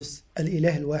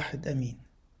الإله الواحد أمين.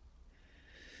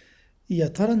 يا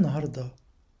ترى النهاردة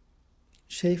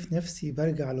شايف نفسي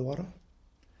برجع لورا،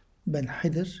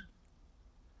 بنحدر.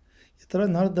 يا ترى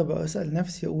النهاردة بسأل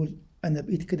نفسي أقول أنا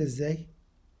بقيت كده إزاي؟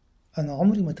 أنا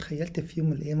عمري ما تخيلت في يوم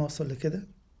من الأيام أوصل لكده.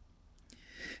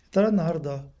 يا ترى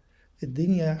النهاردة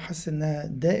الدنيا حاسس إنها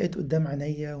ضاقت قدام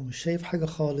عينيا ومش شايف حاجة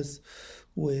خالص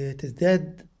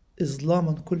وتزداد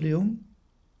إظلاما كل يوم.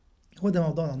 هو ده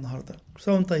موضوعنا النهاردة. كل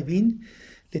سنة وانتم طيبين.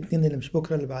 الاتنين اللي مش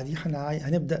بكرة اللي بعديه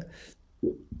هنبدأ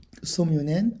صوم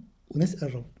يونان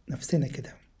ونسأل رب نفسنا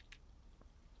كده،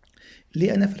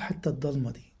 ليه أنا في الحتة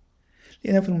الضلمة دي؟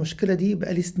 ليه أنا في المشكلة دي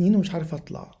بقالي سنين ومش عارف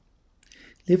أطلع؟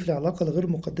 ليه في العلاقة الغير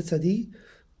مقدسة دي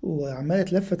وعمال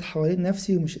أتلفت حوالين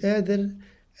نفسي ومش قادر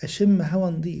أشم هوا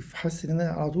نضيف، حاسس إن أنا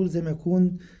على طول زي ما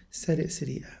يكون سارق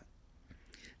سرقة.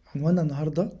 عنواننا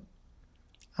النهاردة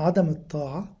عدم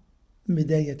الطاعة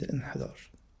بداية الانحدار.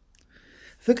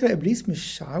 فكرة إبليس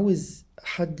مش عاوز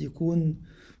حد يكون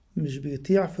مش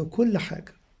بيطيع في كل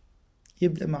حاجة.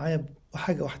 يبدأ معايا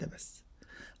بحاجة واحدة بس،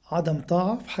 عدم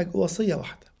طاعة في حاجة وصية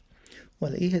واحدة،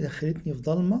 ولاقيها دخلتني في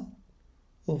ضلمة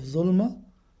وفي ظلمة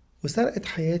وسرقت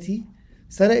حياتي،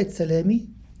 سرقت سلامي،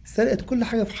 سرقت كل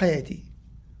حاجة في حياتي.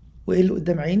 وإيه اللي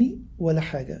قدام عيني؟ ولا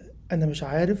حاجة. أنا مش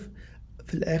عارف.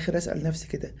 في الآخر أسأل نفسي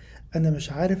كده، أنا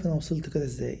مش عارف أنا وصلت كده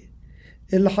إزاي.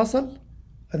 إيه اللي حصل؟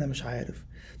 أنا مش عارف.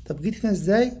 طب جيت هنا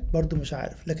إزاي؟ برضو مش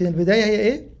عارف. لكن البداية هي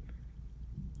إيه؟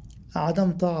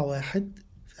 عدم طاعة واحد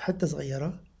في حتة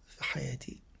صغيرة في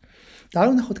حياتي.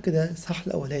 تعالوا ناخد كده الصح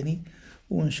الأولاني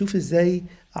ونشوف إزاي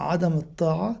عدم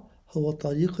الطاعة هو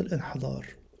طريق الانحدار.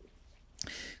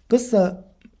 قصة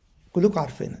كلكم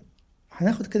عارفينها.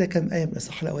 هناخد كده كام آية من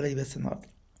الصح الأولاني بس النهاردة.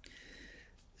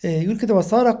 يقول كده: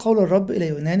 وصار قول الرب إلى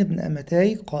يونان بن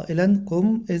أمتاي قائلا: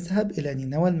 قم اذهب إلى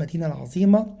نينوى المدينة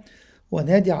العظيمة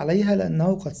ونادي عليها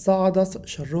لأنه قد صعد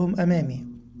شرهم أمامي.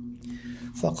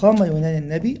 فقام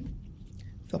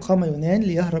يونان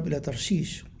ليهرب إلى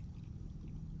ترشيش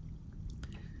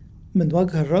من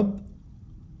وجه الرب.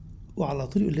 وعلى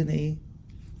طول يقول لنا إيه؟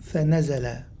 فنزل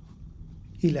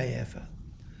إلى يافا.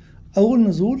 أول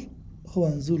نزول هو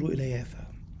نزوله إلى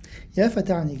يافا. يافا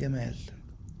تعني جمال.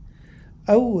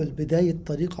 أول بداية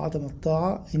طريق عدم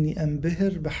الطاعة إني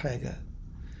أنبهر بحاجة،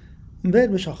 أنبهر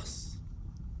بشخص،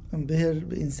 أنبهر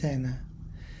بإنسانة،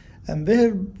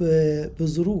 أنبهر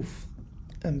بظروف،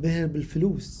 أنبهر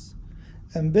بالفلوس،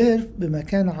 أنبهر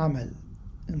بمكان عمل،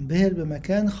 أنبهر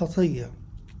بمكان خطية.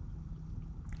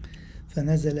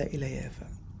 فنزل إلى يافا.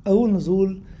 أول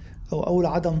نزول أو أول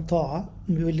عدم طاعة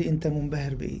بيقول لي أنت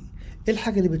منبهر بإيه؟ إيه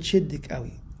الحاجة اللي بتشدك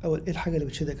قوي؟ أو إيه الحاجة اللي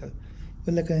بتشدك قوي؟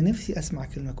 يقول لك أنا نفسي أسمع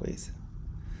كلمة كويسة،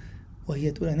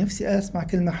 وهي تقول أنا نفسي أسمع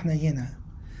كلمة حنينة،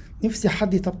 نفسي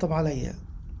حد يطبطب عليا،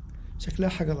 شكلها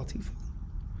حاجة لطيفة.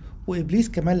 وإبليس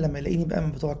كمان لما يلاقيني بقى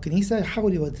من بتوع الكنيسة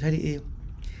يحاول يوديها لي إيه؟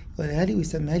 يوديها لي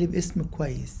ويسميها لي باسم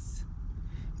كويس.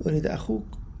 يقول لي ده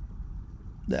أخوك،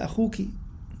 ده أخوكي،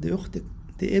 دي أختك،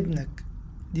 دي ابنك،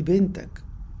 دي بنتك.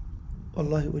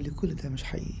 والله يقول لي كل ده مش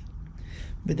حقيقي.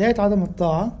 بداية عدم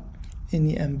الطاعة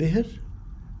إني أنبهر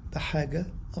بحاجة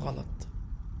غلط،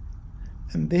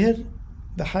 أنبهر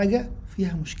بحاجة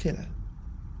فيها مشكلة.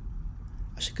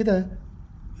 عشان كده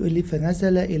يقول لي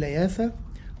فنزل إلى يافا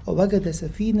ووجد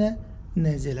سفينة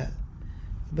نازلة.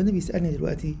 ربنا بيسألني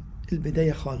دلوقتي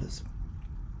البداية خالص.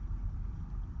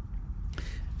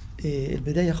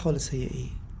 البداية خالص هي إيه؟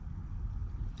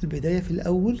 البداية في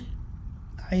الأول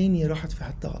عيني راحت في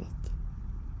حتة غلط،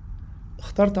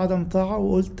 اخترت عدم طاعة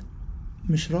وقلت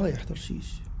مش رايح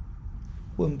ترشيش،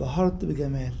 وانبهرت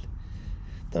بجمال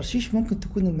ترشيش. ممكن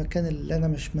تكون المكان اللي أنا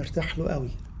مش مرتاح له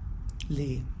قوي.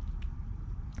 ليه؟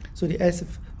 سوري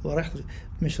آسف، هو رايح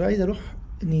مش عايز أروح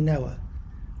نينوى،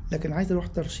 لكن عايز أروح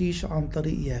ترشيش عن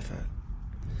طريق يافا.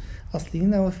 أصل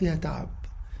نينوى فيها تعب،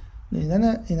 لأن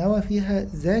أنا نينوى فيها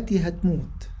ذاتي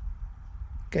هتموت،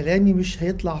 كلامي مش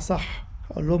هيطلع صح.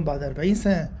 هقول لهم بعد 40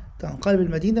 سنة تنقلب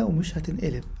المدينة ومش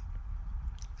هتنقلب.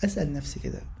 أسأل نفسي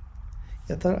كده،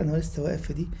 يا ترى أنا لسه واقف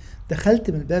في دي؟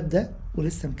 دخلت من الباب ده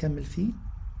ولسه مكمل فيه؟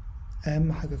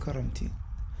 أهم حاجة كرامتي،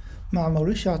 ما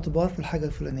عملوش اعتبار في الحاجة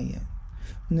الفلانية،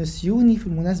 نسيوني في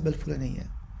المناسبة الفلانية،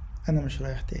 أنا مش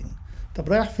رايح تاني. طب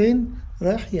رايح فين؟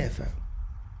 رايح يافا،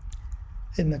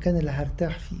 المكان اللي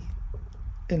هرتاح فيه،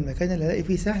 المكان اللي هلاقي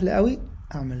فيه سهل قوي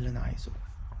أعمل اللي أنا عايزه.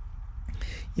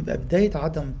 يبقى بداية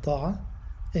عدم الطاعة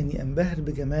إني أنبهر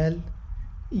بجمال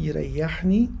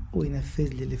يريحني وينفذ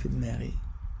لي اللي في دماغي.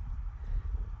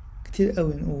 كتير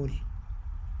قوي نقول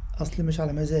أصل مش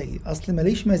على مزاجي، أصل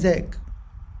ماليش مزاج.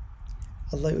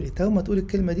 الله يقولي تو ما تقول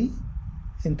الكلمة دي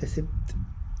أنت سبت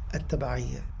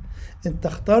التبعية، أنت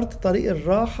اخترت طريق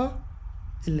الراحة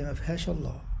اللي ما فيهاش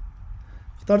الله،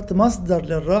 اخترت مصدر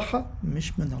للراحة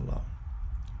مش من الله.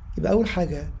 يبقى أول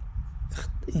حاجة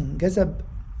انجذب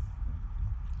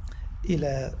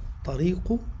إلى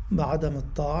طريقه بعدم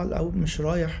الطاعة، أو مش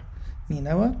رايح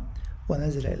نينوى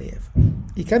ونزل إلى يافا.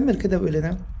 يكمل كده ويقول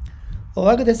لنا: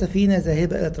 ووجد سفينة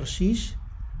ذاهبة إلى ترشيش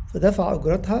فدفع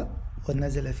أجرتها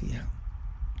ونزل فيها.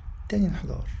 تاني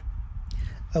انحدار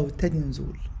أو تاني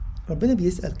نزول. ربنا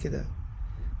بيسأل كده: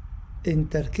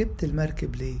 انت ركبت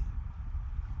المركب ليه؟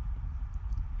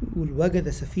 يقول: وجد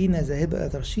سفينة ذاهبة إلى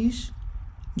ترشيش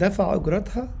دفع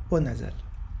أجرتها ونزل.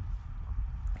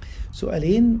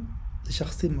 سؤالين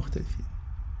لشخصين مختلفين.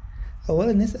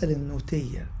 أولا نسأل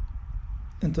النوتية: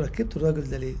 انتوا ركبتوا الراجل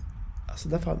ده ليه؟ أصل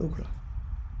دفع الأجرة.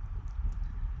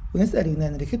 ونسأل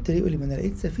يونان: ركبت ليه؟ يقول لي: ما أنا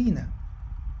لقيت سفينة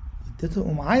اديته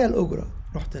ومعايا الأجرة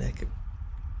رحت راكب.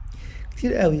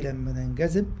 كتير قوي لما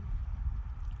ننجذب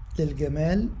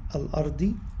للجمال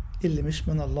الأرضي اللي مش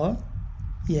من الله،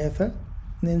 يافا،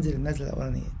 ننزل النزلة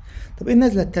الأولانية. طب إيه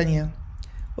النزلة التانية؟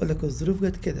 أقول لك: الظروف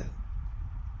جت كده،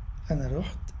 أنا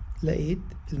رحت لقيت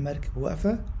المركب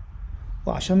واقفة،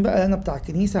 وعشان بقى أنا بتاع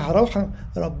كنيسة هروح،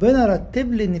 ربنا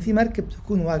رتب لي إن في مركب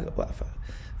تكون واقفة،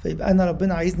 فيبقى أنا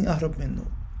ربنا عايزني أهرب منه.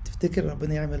 تفتكر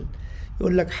ربنا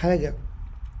يقول لك حاجة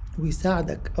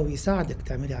ويساعدك أو يساعدك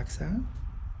تعملي عكسها؟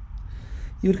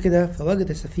 يقول كده: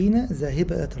 فوجد سفينة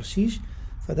ذاهبة إلى ترشيش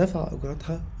فدفع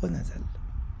أجرتها ونزل.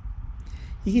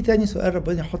 يجي تاني سؤال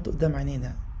ربنا يحطه قدام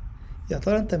عينينا: يا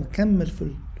ترى أنت مكمل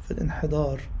في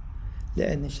الانحدار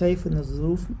لأن شايف إن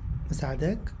الظروف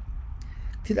مساعداك؟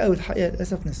 كتير قوي الحقيقة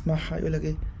للأسف نسمعها يقولك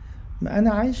إيه: ما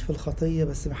أنا عايش في الخطية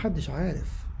بس محدش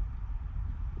عارف،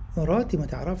 مراتي ما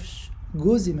تعرفش،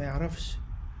 جوزي ما يعرفش،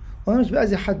 وأنا مش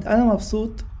بأذي حد، أنا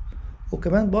مبسوط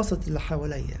وكمان باسط اللي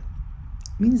حواليا.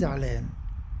 مين زعلان؟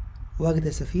 وجد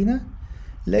سفينة،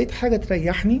 لقيت حاجة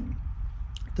تريحني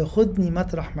تاخدني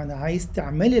مطرح ما أنا عايز،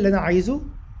 تعملي اللي أنا عايزه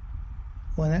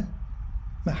وأنا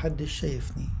ما حدش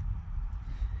شايفني.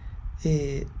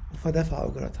 فدفع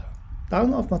أجرتها. تعالوا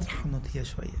نقف مطرح النوتية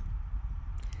شوية.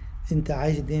 أنت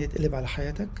عايز الدنيا تقلب على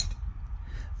حياتك؟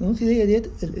 النوتية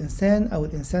ديت الإنسان أو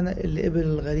الإنسانة اللي قبل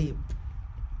الغريب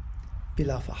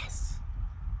بلا فحص.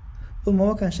 وما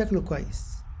هو كان شكله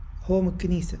كويس، هو من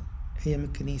الكنيسة، هي من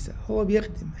الكنيسة، هو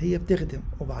بيخدم، هي بتخدم،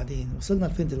 وبعدين وصلنا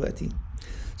لفين دلوقتي؟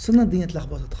 وصلنا الدنيا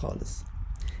اتلخبطت خالص.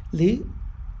 ليه؟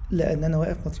 لأن أنا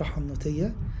واقف مطرح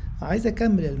النوتية عايز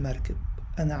أكمل المركب،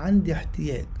 أنا عندي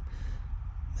احتياج،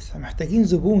 بس محتاجين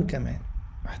زبون كمان،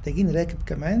 محتاجين راكب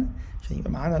كمان عشان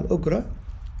يبقى معانا الأجرة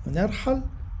ونرحل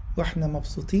واحنا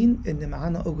مبسوطين إن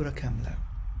معانا أجرة كاملة.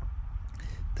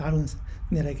 تعالوا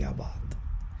نراجع بعض.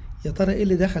 يا ترى إيه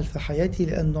اللي دخل في حياتي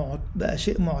لأنه بقى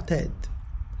شيء معتاد؟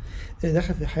 اللي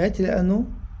دخل في حياتي لأنه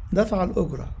دفع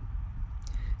الأجرة.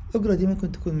 الأجرة دي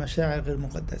ممكن تكون مشاعر غير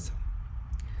مقدسة،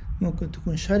 ممكن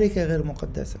تكون شركة غير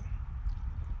مقدسة،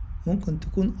 ممكن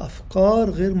تكون أفكار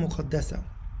غير مقدسة،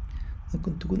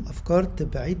 ممكن تكون أفكار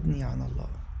تبعدني عن الله.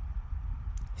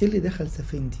 إيه اللي دخل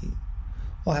سفينتي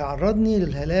وهيعرضني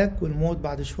للهلاك والموت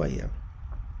بعد شوية؟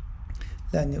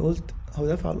 لأني قلت هو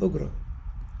دفع الأجرة.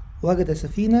 وجد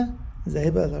سفينة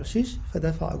ذاهبة إلى ترشيش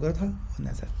فدفع أجرتها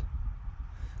ونزل.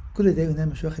 كل ده يونان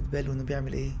مش واخد باله إنه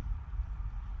بيعمل إيه؟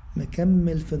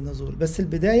 مكمل في النزول. بس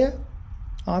البداية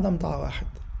عدم طاعة واحد.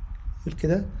 يقول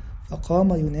كده: فقام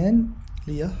يونان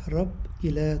ليهرب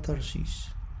إلى ترشيش.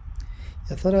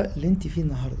 يا ترى اللي انت فيه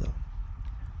النهاردة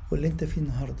واللي انت فيه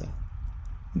النهاردة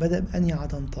بدأ بأني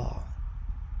عدم طاعة؟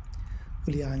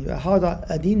 قول يعني بقى هقعد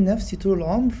أدين نفسي طول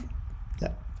العمر؟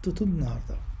 لا، تتوب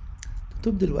النهاردة،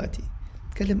 تتوب دلوقتي.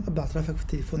 تكلم أب اعترافك في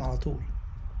التليفون على طول،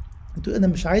 تقول أنا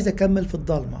مش عايز أكمل في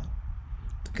الضلمة.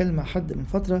 تكلم مع حد من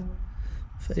فترة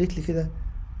فقالت لي كده: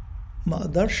 ما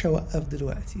أقدرش أوقف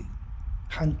دلوقتي،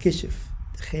 هنكشف.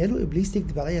 تخيلوا إبليس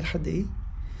يكذب عليا لحد إيه؟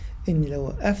 إني لو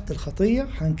وقفت الخطية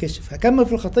هنكشف، هكمل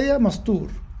في الخطية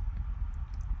مستور.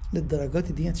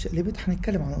 للدرجات دي اتشقلبت.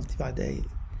 هنتكلم عن قلتي بعد دقايق.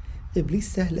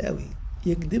 إبليس سهل قوي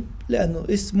يكذب لأنه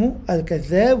اسمه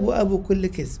الكذاب وأبو كل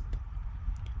كذب.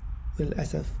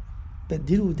 وللأسف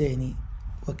بديله وداني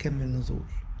وأكمل نزول.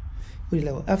 يقولي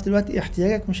لو وقفت دلوقتي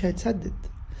احتياجك مش هيتسدد.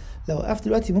 لو وقفت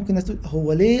دلوقتي ممكن الناس تقول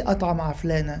هو ليه قطع مع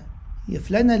فلانة؟ يا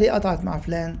فلانة ليه قطعت مع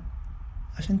فلان؟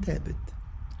 عشان تابت.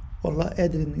 والله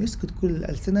قادر إنه يسكت كل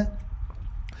الألسنة،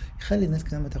 يخلي الناس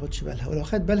كمان ما تاخدش بالها، ولو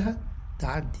خد بالها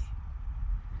تعدي.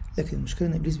 لكن المشكلة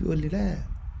إن إبليس بيقول لي لا،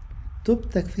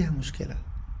 توبتك فيها مشكلة،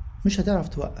 مش هتعرف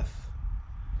توقف.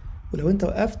 ولو أنت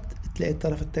وقفت تلاقي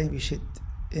الطرف التاني بيشد،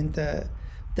 أنت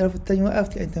الطرف التاني وقف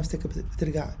تلاقي أنت نفسك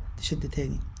بترجع تشد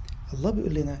تاني. الله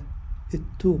بيقول لنا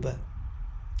التوبة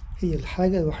هي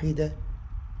الحاجة الوحيدة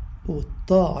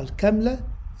والطاعة الكاملة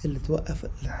اللي توقف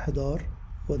الانحدار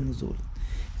والنزول.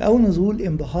 أول نزول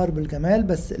انبهار بالجمال،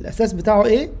 بس الأساس بتاعه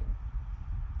إيه؟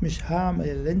 مش هعمل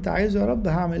اللي أنت عايزه يا رب،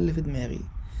 هعمل اللي في دماغي.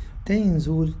 تاني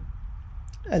نزول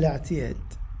الاعتياد،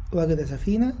 وجد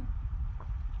سفينة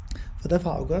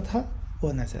فدفع أجرتها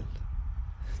ونزل.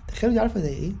 تخيلوا دي عارفة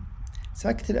زي إيه؟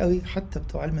 ساعات كتير قوي حتى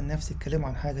بتوع علم النفس يتكلموا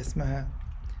عن حاجة اسمها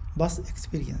باس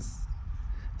اكسبيرينس،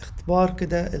 اختبار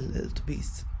كده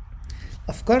الأتوبيس.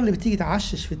 الأفكار اللي بتيجي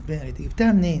تعشش في دماغي دي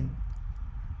جبتها منين؟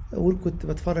 أقول كنت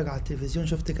بتفرج على التلفزيون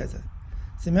شفت كذا،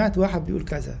 سمعت واحد بيقول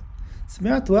كذا،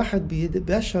 سمعت واحد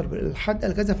بيشعر حد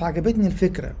قال كذا فعجبتني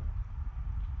الفكرة.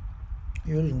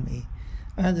 يقول لهم إيه؟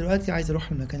 أنا دلوقتي عايز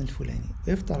أروح المكان الفلاني،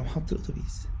 وقفت على محطة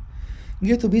الأتوبيس،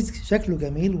 جه أتوبيس شكله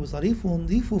جميل وظريف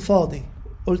ونضيف وفاضي،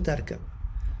 قلت أركب،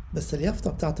 بس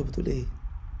اليافطة بتاعته بتقول إيه؟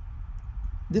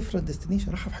 different destination،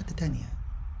 رايحة في حتة تانية.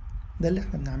 ده اللي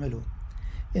احنا بنعمله،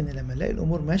 إن لما نلاقي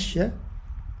الأمور ماشية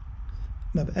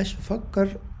ما بقاش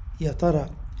بفكر يا ترى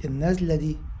النازلة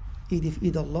دي ايدي في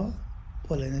ايد الله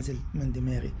ولا نازل من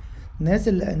دماغي.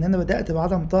 نازل لان انا بدأت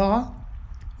بعدم طاعة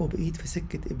وبقيت في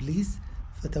سكة ابليس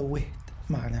فتوهت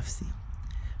مع نفسي.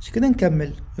 عشان كده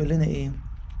نكمل، يقول لنا ايه؟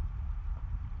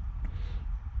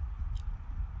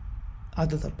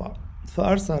 عدد 4: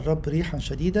 فأرسل الرب ريحا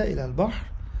شديدة إلى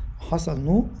البحر وحصل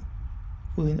نوء،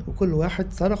 وكل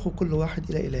واحد صرخ وكل واحد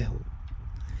إلى إلهه.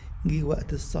 جه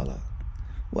وقت الصلاة.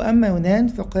 وأما يونان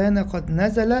فكان قد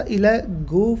نزل إلى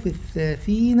جوف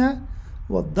السفينة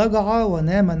واضطجع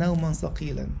ونام نوما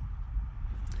ثقيلا.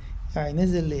 يعني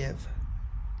نزل ليافا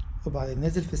وبعدين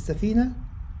نزل في السفينة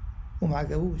وما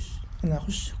عجبوش، أنا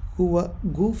هخش جوه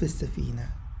جوف السفينة،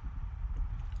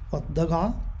 واضطجع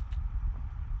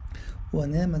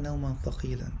ونام نوما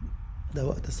ثقيلا. ده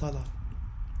وقت صلاة،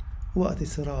 وقت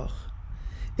صراخ.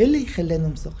 ايه اللي يخليه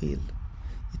نوم ثقيل؟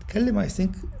 يتكلم I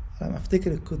think لما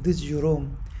افتكر القديس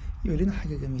جيروم يقول لنا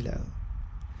حاجة جميلة قوي.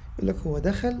 يقول لك هو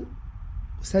دخل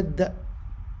وصدق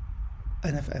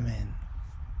أنا في أمان.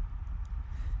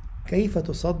 كيف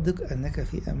تصدق أنك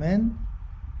في أمان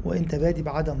وأنت بادي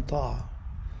بعدم طاعة؟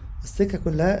 السكة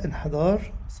كلها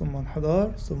انحدار ثم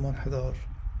انحدار ثم انحدار.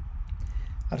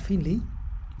 عارفين ليه؟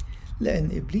 لأن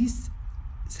إبليس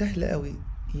سهل قوي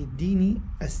يديني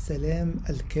السلام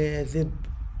الكاذب.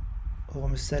 هو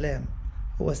مش سلام،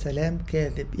 هو سلام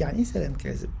كاذب. يعني ايه سلام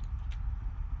كاذب؟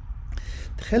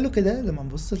 تخيلوا كده لما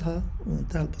نبص لها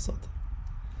بمنتهى البساطة،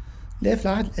 نلاقي في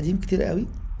العهد القديم كتير قوي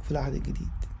وفي العهد الجديد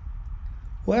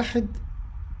واحد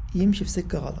يمشي في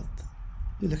سكة غلط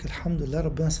يقول لك الحمد لله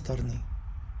ربنا سترني.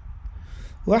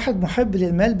 واحد محب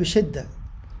للمال بشدة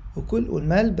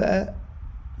والمال بقى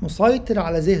مسيطر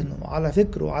على ذهنه وعلى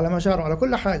فكره وعلى مشاعره وعلى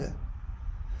كل حاجة،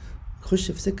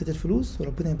 يخش في سكة الفلوس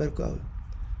وربنا يباركه قوي،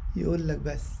 يقول لك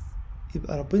بس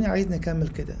يبقى ربنا عايزني اكمل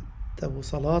كده. طب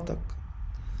وصلاتك؟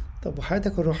 طب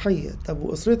وحياتك الروحية؟ طب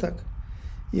واسرتك؟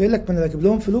 يقول لك ما انا بجيب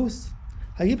لهم فلوس،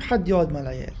 هجيب حد يقعد مع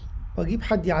العيال، واجيب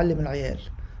حد يعلم العيال،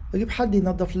 واجيب حد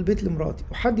ينظف البيت لمراتي،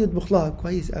 وحد يطبخ لها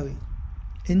كويس قوي.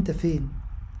 انت فين؟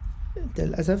 انت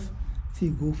للاسف في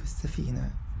جوف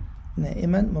السفينة،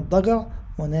 نائما مضطجع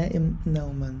ونائم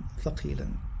نوما ثقيلا.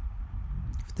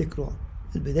 افتكروا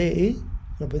البداية ايه؟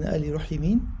 ربنا قال لي روح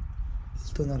يمين،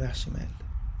 قلت انا رايح شمال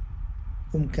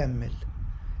ومكمل.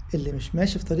 اللي مش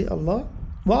ماشي في طريق الله،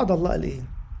 وعد الله قال ايه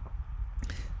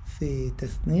في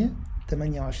تثنية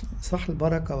 28 صح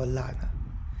البركة واللعنة؟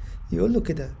 يقول له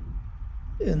كده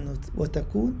انه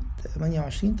وتكون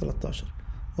 28:13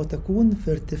 وتكون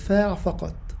في ارتفاع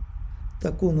فقط،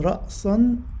 تكون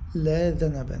رأسا لا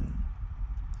ذنبا.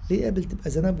 ليه قبل تبقى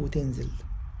ذنب وتنزل؟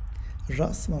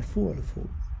 الرأس مرفوع لفوق.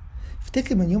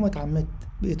 افتكر من يوم اتعمدت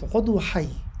بقيت عضو حي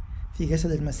في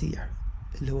جسد المسيح.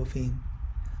 اللي هو فين؟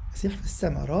 مسيح في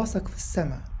السماء، راسك في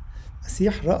السماء.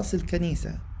 مسيح رأس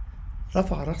الكنيسة،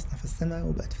 رفع رأسنا في السماء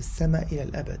وبقت في السماء إلى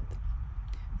الأبد.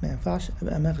 ما ينفعش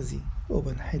أبقى مغزي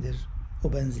وبنحدر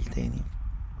وبنزل تاني.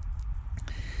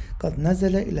 قد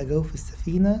نزل إلى جوف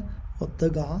السفينة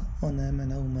واضطجع ونام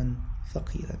نوما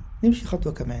ثقيلا. نمشي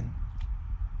خطوة كمان.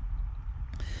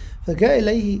 فجاء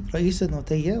إليه رئيس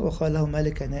النوتية وقال له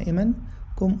مالك نائما؟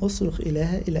 قم أصرخ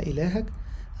إلى إلهك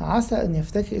عسى أن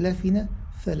يفتك إله فينا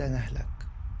فلا نهلك.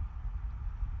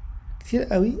 كتير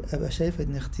قوي أبقى شايف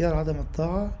إن اختيار عدم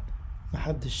الطاعة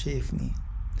محدش شايفني،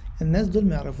 الناس دول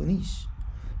ما يعرفونيش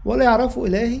ولا يعرفوا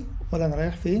إلهي ولا أنا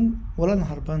رايح فين ولا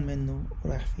أنا هربان منه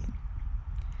ورايح فين.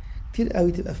 كتير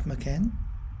قوي تبقى في مكان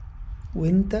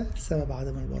وانت سبب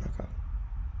عدم البركة،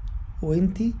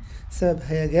 وانتي سبب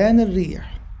هيجان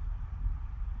الريح،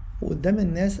 وقدام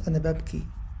الناس أنا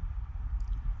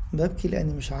ببكي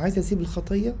لأني مش عايز أسيب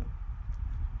الخطية،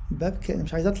 ببكي لأني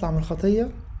مش عايز أطلع من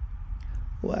الخطية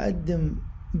وأقدم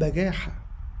بجاحة.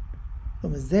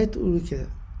 ومش ازاي تقولي كده؟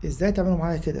 ازاي تعملوا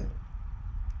معايا كده؟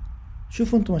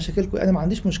 شوفوا انتوا مشاكلكم، انا ما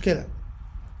عنديش مشكلة.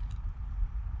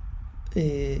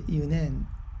 يونان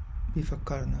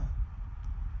بيفكرنا،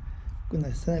 كنا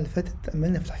السنة اللي فاتت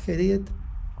تأملنا في الحكاية ديت،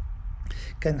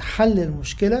 كان حل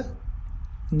المشكلة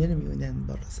نرمي يونان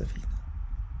بره السفينة.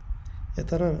 يا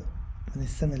ترى من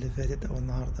السنة اللي فاتت أو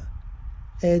النهاردة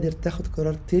قادر تاخد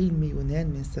قرار ترمي يونان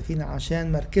من السفينة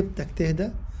عشان مركبتك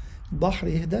تهدى، البحر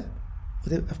يهدى،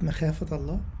 وتبقى في مخافة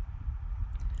الله؟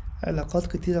 علاقات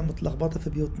كتيرة متلخبطة في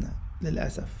بيوتنا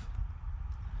للأسف،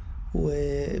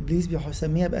 وإبليس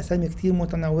بيسميها بأسامي كتير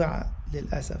متنوعة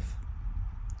للأسف.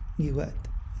 جه وقت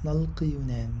نلقي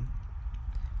يونان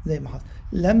زي ما حصل،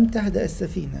 لم تهدأ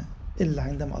السفينة إلا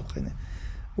عندما ألقينا.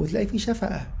 وتلاقي في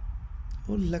شفقة،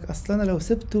 يقول لك أصل أنا لو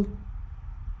سبته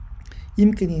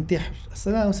يمكن ينتحر،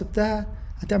 أصل أنا لو سبتها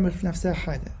هتعمل في نفسها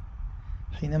حاجة.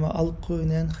 حينما ألقوا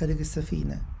يونان خارج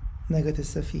السفينة نجت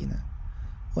السفينة،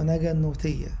 ونجا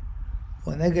النوتية،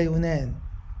 ونجا يونان،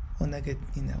 ونجت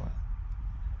نينوى.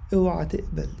 اوعى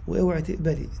تقبل واوعى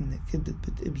تقبلي ان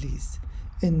كذبة إبليس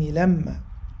اني لما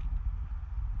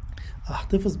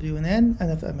احتفظ بيونان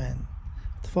انا في امان.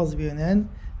 احتفاظ بيونان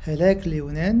هلاك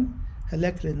ليونان،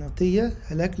 هلاك للنوتية،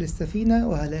 هلاك للسفينة،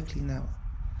 وهلاك لنينوى.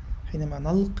 حينما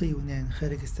نلقي يونان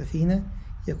خارج السفينة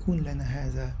يكون لنا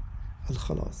هذا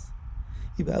الخلاص.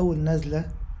 يبقى أول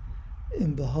نزلة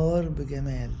انبهار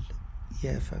بجمال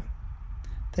يافا.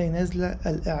 تاني نزلة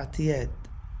الاعتياد،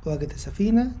 وجد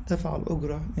سفينة دفع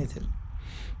الأجرة نزل.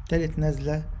 تالت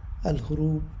نزلة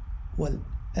الهروب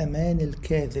والأمان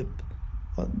الكاذب،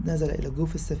 نزل إلى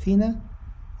جوف السفينة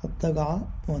واضطجع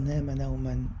ونام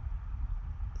نوما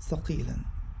ثقيلا.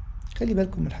 خلي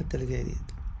بالكم من الحتة اللي جاية دي.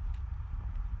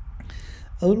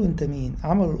 قالوا انت مين؟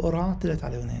 عملوا القرعة طلعت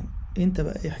على يونان. انت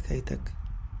بقى ايه حكايتك؟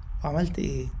 وعملت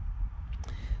ايه؟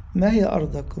 ما هي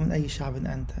أرضك ومن أي شعب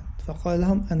أنت؟ فقال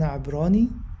لهم أنا عبراني،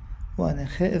 وأنا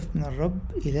خائف من الرب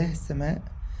إله السماء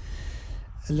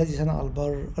الذي صنع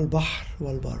البحر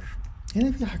والبر.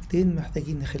 هنا في حاجتين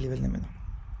محتاجين نخلي بالنا منهم.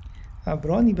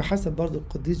 عبراني بحسب برضو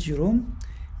القديس جيروم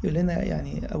يقول لنا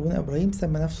يعني أبونا إبراهيم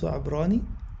سمى نفسه عبراني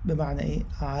بمعنى إيه؟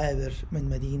 عابر من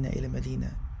مدينة إلى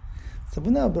مدينة.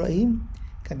 أبونا إبراهيم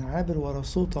كان عابر ورا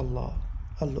صوت الله،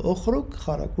 قال له اخرج،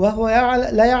 خرج، وهو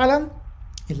لا يعلم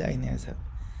إلا أين يذهب.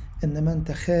 إنما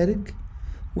أنت خارج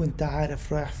وأنت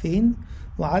عارف رايح فين،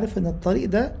 وعارف إن الطريق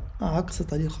ده عكس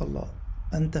طريق الله،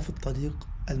 أنت في الطريق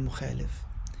المخالف.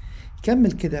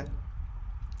 كمل كده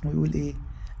ويقول إيه؟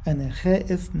 أنا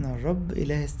خائف من الرب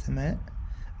إله السماء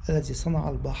الذي صنع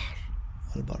البحر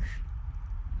والبر.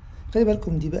 خلي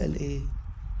بالكم دي بقى الإيه؟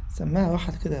 سماها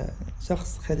واحد كده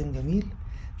شخص خادم جميل،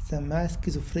 سماها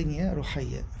سكيزوفرينيا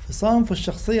روحية، انفصام في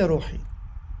الشخصية روحي.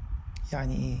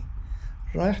 يعني إيه؟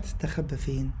 رايح تستخبى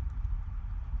فين؟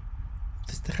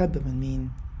 تستخبى من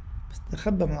مين؟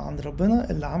 تستخبى من عند ربنا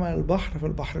اللي عمل البحر في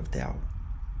البحر بتاعه.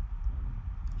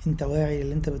 انت واعي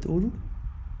اللي انت بتقوله؟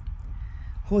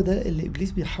 هو ده اللي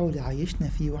إبليس بيحاول يعيشنا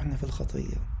فيه واحنا في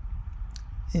الخطية،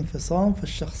 انفصام في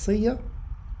الشخصية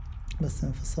بس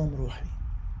انفصام روحي.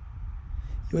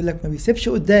 يقول لك ما بيسيبش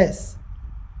قداس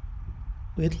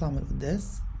ويطلع من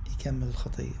القداس يكمل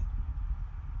الخطية،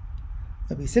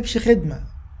 ما بيسيبش خدمة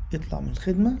يطلع من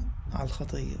الخدمة على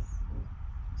الخطية.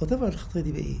 وتفعل الخطية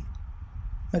دي بإيه؟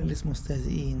 مجلس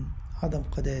مستهزئين، عدم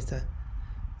قداسة،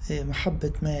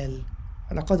 محبة مال،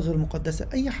 علاقات غير مقدسة،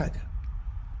 أي حاجة.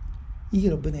 يجي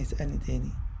ربنا يسألني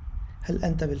تاني، هل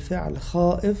أنت بالفعل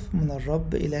خائف من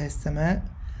الرب إله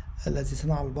السماء الذي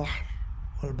صنع البحر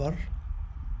والبر؟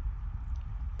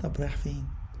 طب رايح فين؟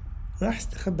 رايح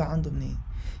استخبى عنده منين؟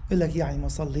 يقول لك يعني ما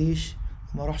صليش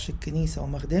وما راحش الكنيسة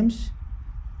وما خدمش.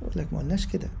 يقول لك ما قلناش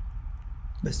كده،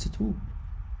 بس توب.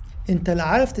 انت لا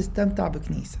عارف تستمتع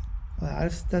بكنيسة، ولا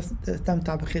عارف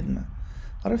تستمتع بخدمة،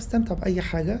 عارف تستمتع بأي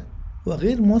حاجة،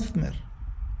 وغير مثمر،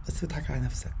 بس بتضحك على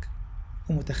نفسك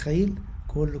ومتخيل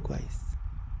كله كويس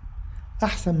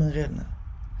أحسن من غيرنا.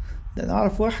 ده أنا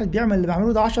أعرف واحد بيعمل اللي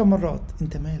بعمله ده 10 مرات.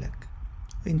 انت مالك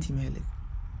وانتي مالك؟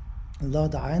 الله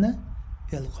دعانا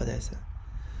إلى القداسة.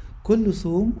 كل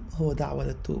صوم هو دعوة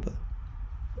للتوبة.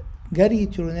 جري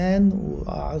يونان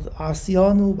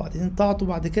وعصيانه وبعدين طاعته،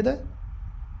 بعد كده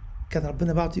كان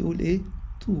ربنا بعته يقول ايه؟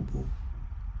 توبوا.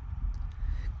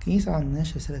 الكنيسة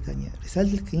عندناش رسالة تانية،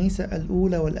 رسالة الكنيسة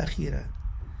الأولى والأخيرة،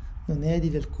 ننادي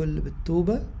للكل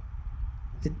بالتوبة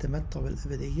للتمتع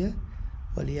بالأبدية،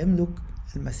 وليملك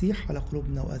المسيح على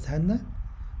قلوبنا وأذهاننا،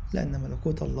 لأن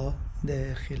ملكوت الله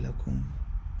داخلكم.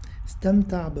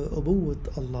 استمتع بأبوة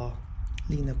الله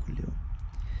لينا كل يوم.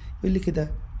 يقول لي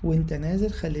كده وانت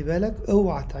نازل خلي بالك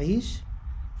اوعى تعيش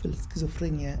في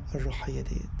السكيزوفرينيا الروحية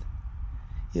ديت.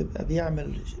 يبقى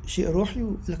بيعمل شيء روحي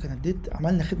ويقول لك انا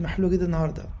عملنا خدمة حلوة جدا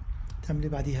النهاردة، تعمل ايه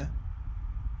بعديها؟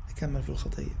 اكمل في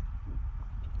الخطية.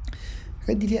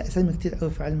 الحاجات دي ليها اسامي كتير قوي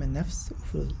في علم النفس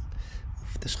وفي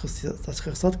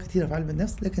تشخيصات كتيرة في علم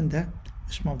النفس، لكن ده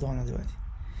مش موضوعنا دلوقتي.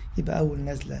 يبقى اول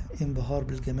نزلة انبهار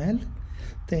بالجمال،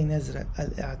 تاني نزلة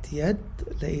الاعتياد،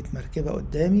 لقيت مركبة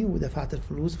قدامي ودفعت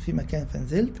الفلوس وفي مكان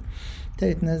فنزلت.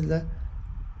 تالت نزلة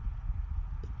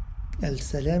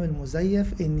السلام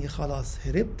المزيف، اني خلاص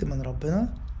هربت من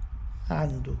ربنا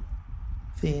عنده.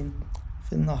 فين؟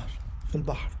 في النهر، في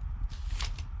البحر.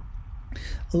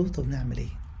 قالوا طب نعمل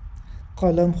ايه؟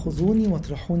 قال لهم خذوني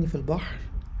واطرحوني في البحر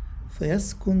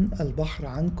فيسكن البحر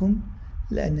عنكم،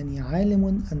 لأنني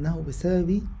عالم أنه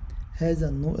بسبب هذا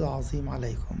النوء العظيم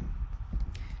عليكم.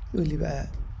 يقول لي بقى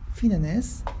فينا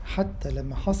ناس حتى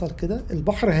لما حصل كده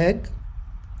البحر هاج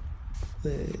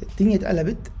والدنيا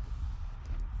اتقلبت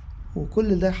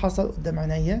وكل ده حصل قدام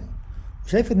عينيا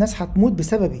وشايف الناس هتموت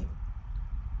بسببي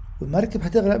والمركب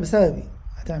هتغرق بسببي،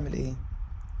 هتعمل ايه؟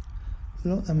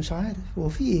 يقول له انا مش عارف هو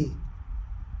في ايه.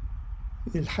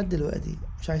 يقول لحد دلوقتي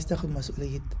مش عايز تاخد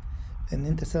مسؤولية ان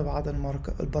انت سبب عدم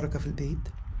البركة في البيت،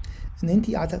 ان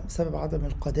انت سبب عدم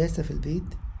القداسة في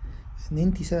البيت، ان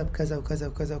انت سبب كذا وكذا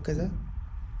وكذا وكذا.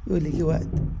 يقول لي جه وقت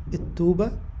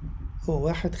التوبة، هو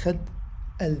واحد خد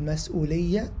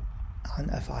المسؤولية عن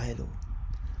افعاله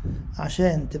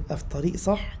عشان تبقى في طريق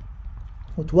صح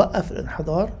وتوقف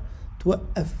الانحدار،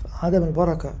 توقف عدم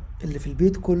البركة اللي في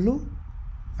البيت كله.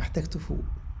 محتاج تفوق،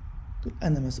 تقول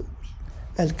انا مسؤول.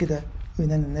 قال كده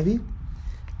يونان النبي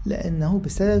لانه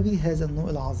بسبب هذا النوء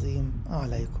العظيم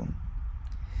عليكم.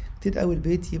 كتير قوي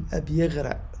البيت يبقى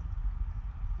بيغرق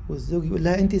والزوج يقول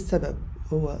لها انت السبب،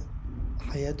 هو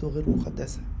حياته غير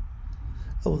مقدسة.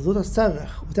 او الزوجة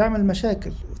تصرخ وتعمل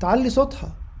مشاكل وتعلي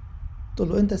صوتها تقول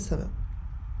له انت السبب،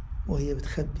 وهي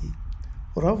بتخبي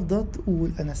ورافضة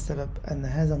تقول انا السبب، ان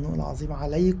هذا النوء العظيم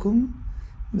عليكم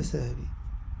بسببي.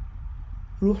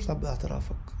 روح لب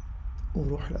اعترافك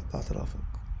وروح لب اعترافك.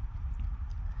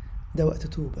 ده وقت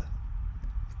توبة.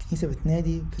 الكنيسة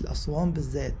بتنادي في الأصوام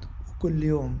بالذات وكل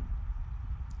يوم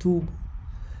توبوا.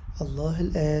 الله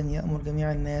الآن يأمر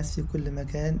جميع الناس في كل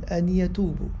مكان أن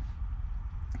يتوبوا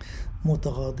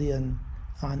متغاضيا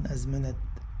عن أزمنة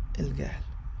الجهل.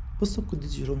 بصوا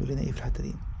القديس جيروم يقول لنا ايه في الحتة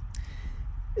دي.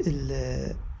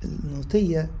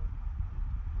 النوتية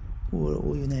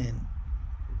ويونان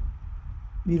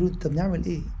بيقولوا طب نعمل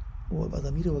ايه؟ ويبقى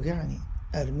ضميري وجعني،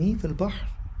 ارميه في البحر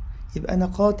يبقى انا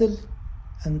قاتل،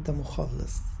 انت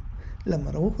مخلص.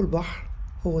 لما رموه في البحر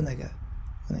هو نجا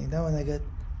ونينوى نجت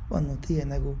والنوتية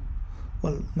نجوا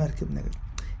والمركب نجت.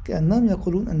 كأنهم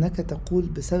يقولون أنك تقول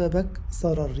بسببك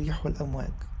صار الريح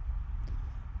والأمواج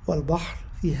والبحر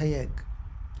في هياج،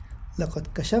 لقد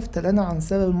كشفت لنا عن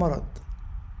سبب المرض.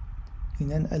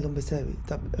 يونان قال لهم بسببي.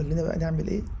 طب قول لنا بقى نعمل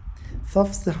ايه؟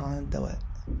 فافصح عن الدواء،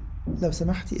 لو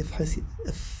سمحتي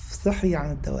افصحي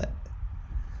عن الدواء،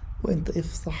 وانت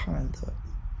افصح عن الدواء.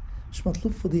 مش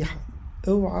مطلوب فضيحة،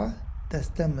 اوعى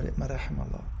تستمرئ مراحم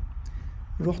الله.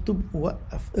 روح توب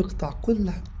ووقف، اقطع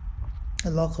كل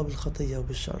علاقة بالخطية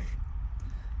وبالشر،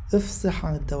 افصح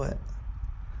عن الدواء.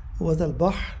 وذا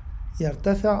البحر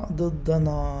يرتفع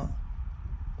ضدنا.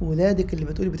 ولادك اللي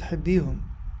بتقولي بتحبيهم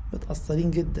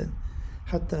متأثرين جدا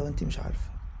حتى لو انت مش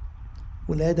عارفة.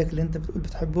 ولادك اللي انت بتقول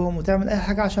بتحبهم وتعمل اي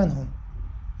حاجة عشانهم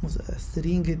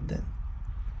متأثرين جدا.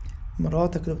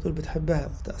 مراتك اللي بتقول بتحبها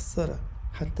متأثرة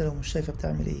حتى لو مش شايفة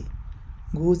بتعمل ايه.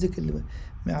 جوزك اللي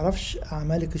ما يعرفش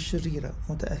أعمالك الشريرة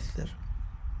متأثر.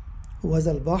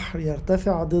 وهذا البحر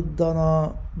يرتفع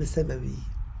ضدنا بسببي.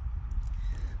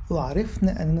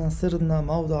 وعرفنا أننا صرنا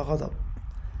موضع غضب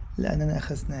لأننا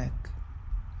أخذناك.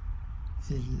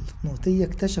 النوتية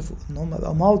اكتشفوا أن هم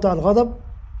بقى موضع الغضب،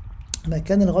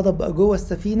 مكان الغضب بقى جوه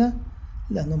السفينة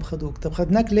لأنهم خدوك. طب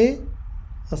خدناك ليه؟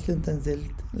 أصل أنت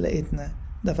نزلت لقيتنا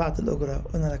دفعت الأجرة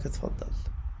قلنا لك اتفضل.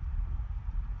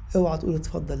 اوعى تقول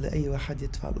اتفضل لأي واحد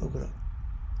يدفع الأجرة،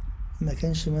 ما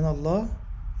كانش من الله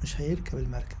مش هيركب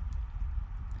المركب.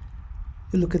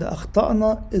 يقول له كده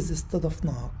أخطأنا إذ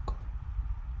استضفناك،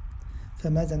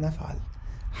 فماذا نفعل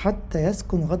حتى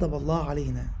يسكن غضب الله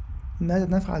علينا؟ ماذا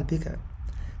نفعل بك؟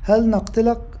 هل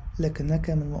نقتلك لكنك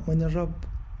من مؤمن الرب؟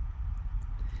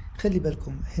 خلي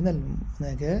بالكم هنا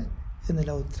المناجاة إن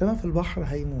لو اترمى في البحر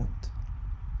هيموت.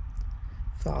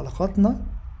 فعلاقاتنا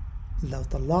لو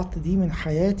طلعت دي من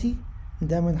حياتي،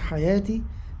 ده من حياتي،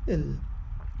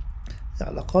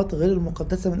 العلاقات غير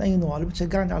المقدسة من أي نوع، اللي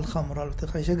بتشجعني على الخمر، اللي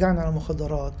بتشجعني على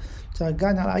المخدرات،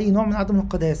 بتشجعني على أي نوع من عدم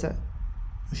القداسة،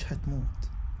 مش هتموت.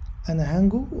 أنا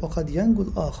هنجو وقد ينجو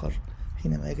الآخر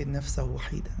حينما يجد نفسه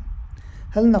وحيدا.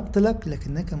 هل نقتلك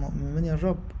لكنك مؤمن من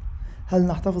الرب؟ هل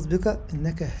نحتفظ بك؟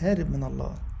 إنك هارب من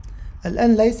الله.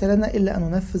 الآن ليس لنا إلا أن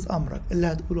ننفذ أمرك، اللي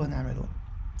هتقوله هنعمله.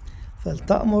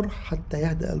 فلتأمر حتى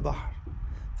يهدأ البحر،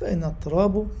 فإن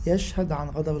اضطرابه يشهد عن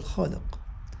غضب الخالق.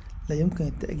 لا يمكن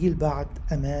التأجيل بعد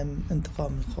أمام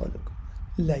انتقام الخالق.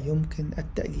 لا يمكن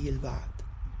التأجيل بعد.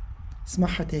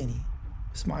 اسمعها تاني،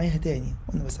 اسمعيها تاني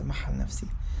وأنا بسمعها لنفسي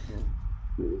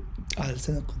على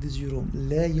لسان القديس جيروم.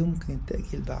 لا يمكن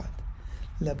التأجيل بعد.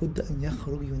 لابد أن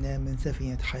يخرج يونان من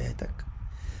سفينة حياتك.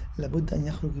 لابد أن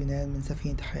يخرج يونان من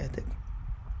سفينة حياتك.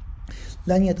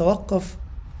 لن يتوقف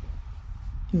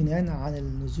يونان عن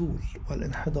النزول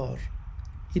والانحدار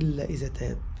إلا إذا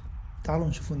تاب. تعالوا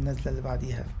نشوفوا النزلة اللي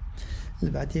بعديها.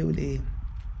 اللي بعديها يقول إيه؟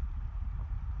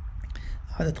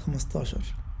 عدد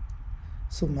 15: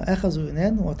 ثم أخذوا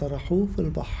يونان وطرحوه في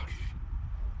البحر،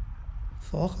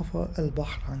 فوقف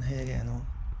البحر عن هيجانه.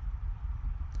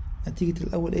 نتيجة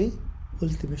الأول إيه؟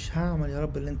 قلت مش هعمل يا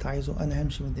رب اللي أنت عايزه، أنا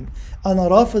همشي من دماغي، أنا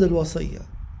رافض الوصية،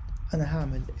 أنا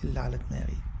هعمل اللي على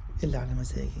دماغي، اللي على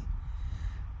مزاجي.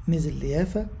 نزل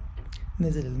ليافا،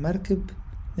 نزل المركب،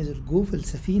 نزل جوف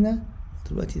السفينة،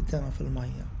 ودلوقتي اترمى في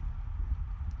المية.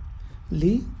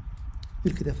 ليه؟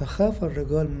 يقول كده: فخاف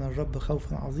الرجال من الرب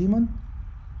خوفا عظيما،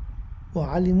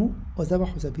 وعلموا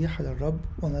وذبحوا ذبيحة للرب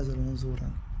ونزلوا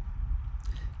نزورا.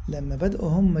 لما بدأوا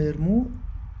هم يرموه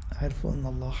عرفوا ان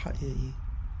الله حقيقي،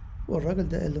 والراجل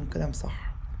ده قال لهم كلام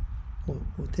صح،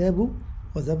 وتابوا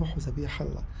وذبحوا ذبيحة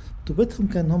الله. طوبتهم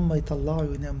كان هم يطلعوا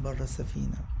يونان بره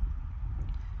السفينة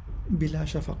بلا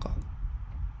شفقة،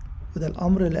 وده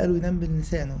الأمر اللي قالوا يونان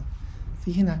بلسانه.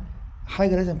 في هنا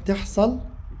حاجة لازم تحصل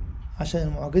عشان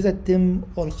المعجزة تتم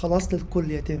والخلاص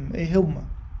للكل يتم. ايه هما؟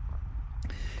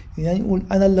 يونان يقول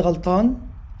أنا اللي غلطان،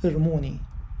 ارموني.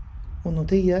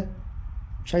 والنوتية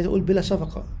مش عايز أقول بلا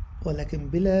شفقة، ولكن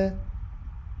بلا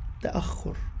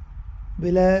تأخر،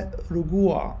 بلا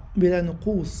رجوع، بلا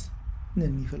نقوص،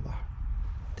 نرميه في البحر.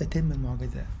 تتم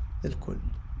المعجزة للكل.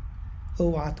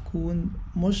 اوعى تكون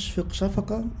مشفق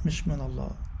شفقة مش من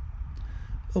الله.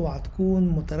 اوعى تكون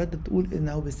متردد تقول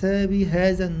انه بسبب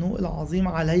هذا النوء العظيم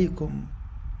عليكم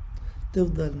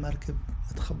تفضل المركب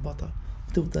متخبطة،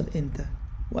 وتفضل انت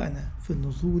وانا في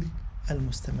النزول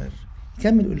المستمر.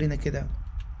 كمل يقول لنا كده: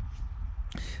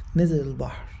 نزل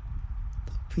البحر.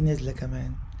 في نزلة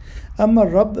كمان: أما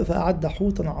الرب فأعد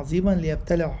حوتا عظيما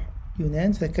ليبتلع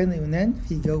يونان، فكان يونان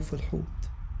في جوف الحوت.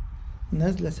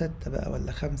 نزلة 6 بقى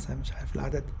ولا 5 مش عارف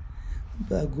العدد،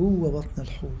 بقى جوه بطن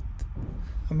الحوت،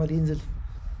 عمال ينزل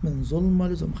من ظلمة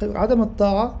لظلمة. عدم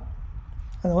الطاعة،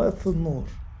 أنا واقف في النور،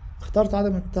 اخترت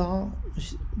عدم الطاعة،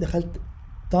 مش دخلت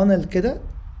تانل كده،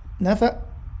 نفق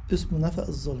اسمه نفق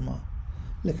الظلمة،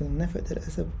 لكن النفق ده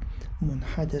للأسف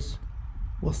منحدر،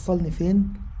 وصلني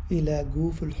فين؟ إلى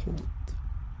جوف الحوت.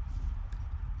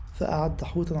 فأعد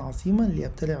حوتا عظيما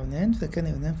ليبتلع يونان، فكان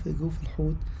يونان في جوف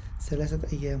الحوت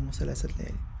 3 أيام و3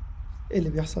 ليالي. إيه اللي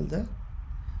بيحصل ده؟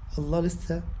 الله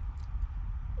لسه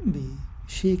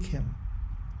بيشيكهم،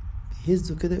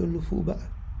 بيهزه كده، يقول له فوق بقى،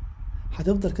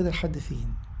 هتفضل كده لحد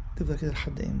فين؟ تفضل كده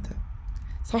لحد امتى؟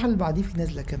 صح. اللي بعديه في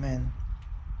نزلة كمان،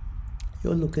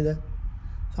 يقول له كده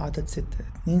في عدد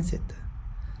 6:2-6: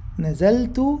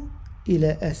 نزلت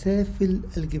إلى أسافل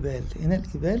الجبال. هنا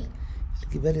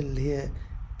الجبال اللي هي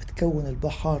بتكون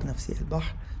البحار نفسه،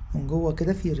 البحر من جوه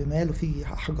كده في رمال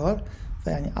وفي أحجار،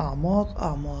 فيعني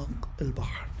أعماق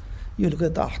البحر. يقول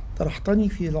كده: طرحتني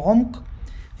في العمق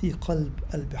في قلب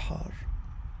البحار.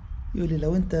 يقول لي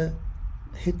لو انت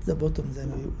hit the bottom زي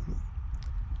ما بيقولوا،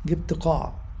 جبت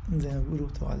قاع زي ما بيقولوا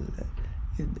بتوع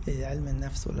علم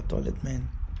النفس ولا بتوع الإدمان،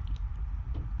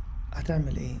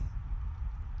 هتعمل ايه؟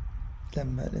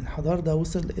 لما الانحدار ده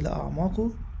وصل إلى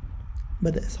أعماقه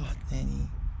بدأ يصحى تاني،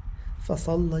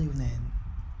 فصلى يونان.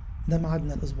 ده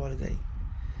ميعادنا الأسبوع الجاي.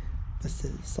 بس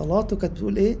صلاته كانت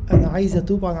بتقول ايه؟ أنا عايز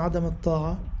أتوب عن عدم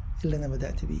الطاعة اللي أنا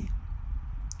بدأت بيه.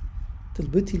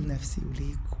 طلبتي لنفسي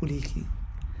وليك وليكي،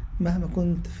 مهما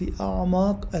كنت في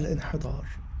أعماق الانحدار،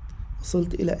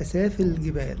 وصلت إلى أسافل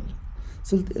الجبال،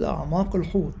 وصلت إلى أعماق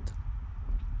الحوت،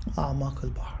 أعماق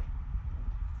البحر،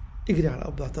 اجري على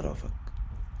أب اعترافك،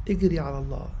 اجري على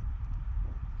الله،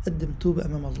 قدم توبة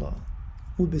أمام الله،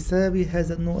 وبسبب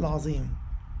هذا النوء العظيم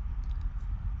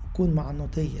كون مع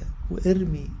النوتية،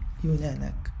 وارمي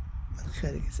يونانك من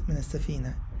خارج من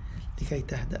السفينة لكي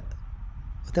تهدأ،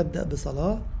 وتبدأ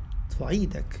بصلاة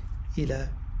تعيدك إلى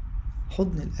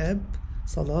حضن الآب،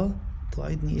 صلاة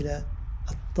تعيدني إلى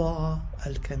الطاعة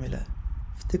الكاملة.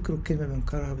 افتكروا الكلمة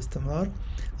بنكررها باستمرار: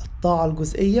 الطاعة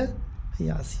الجزئية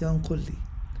هي عصيان كلي،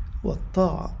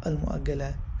 والطاعة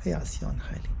المؤجلة هي عصيان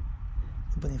حالي.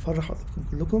 ربنا يفرح قلوبكم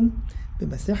كلكم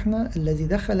بمسيحنا الذي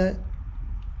دخل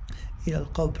إلى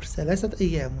القبر 3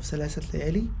 أيام و3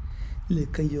 ليالي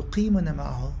لكي يقيمنا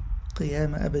معه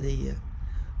قيامة أبدية.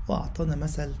 وأعطانا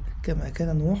مثل كما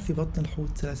كان نوح في بطن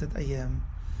الحوت 3 أيام،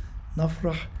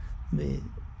 نفرح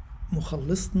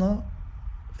بمخلصنا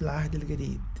في العهد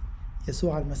الجديد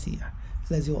يسوع المسيح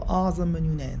الذي هو أعظم من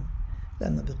يونان،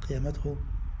 لأن بقيامته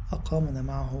أقامنا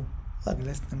معه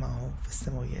وأجلسنا معه في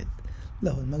السماويات.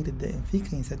 له المجد الدائم في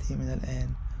كنيسته من الآن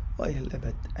وإلى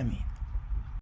الأبد، آمين.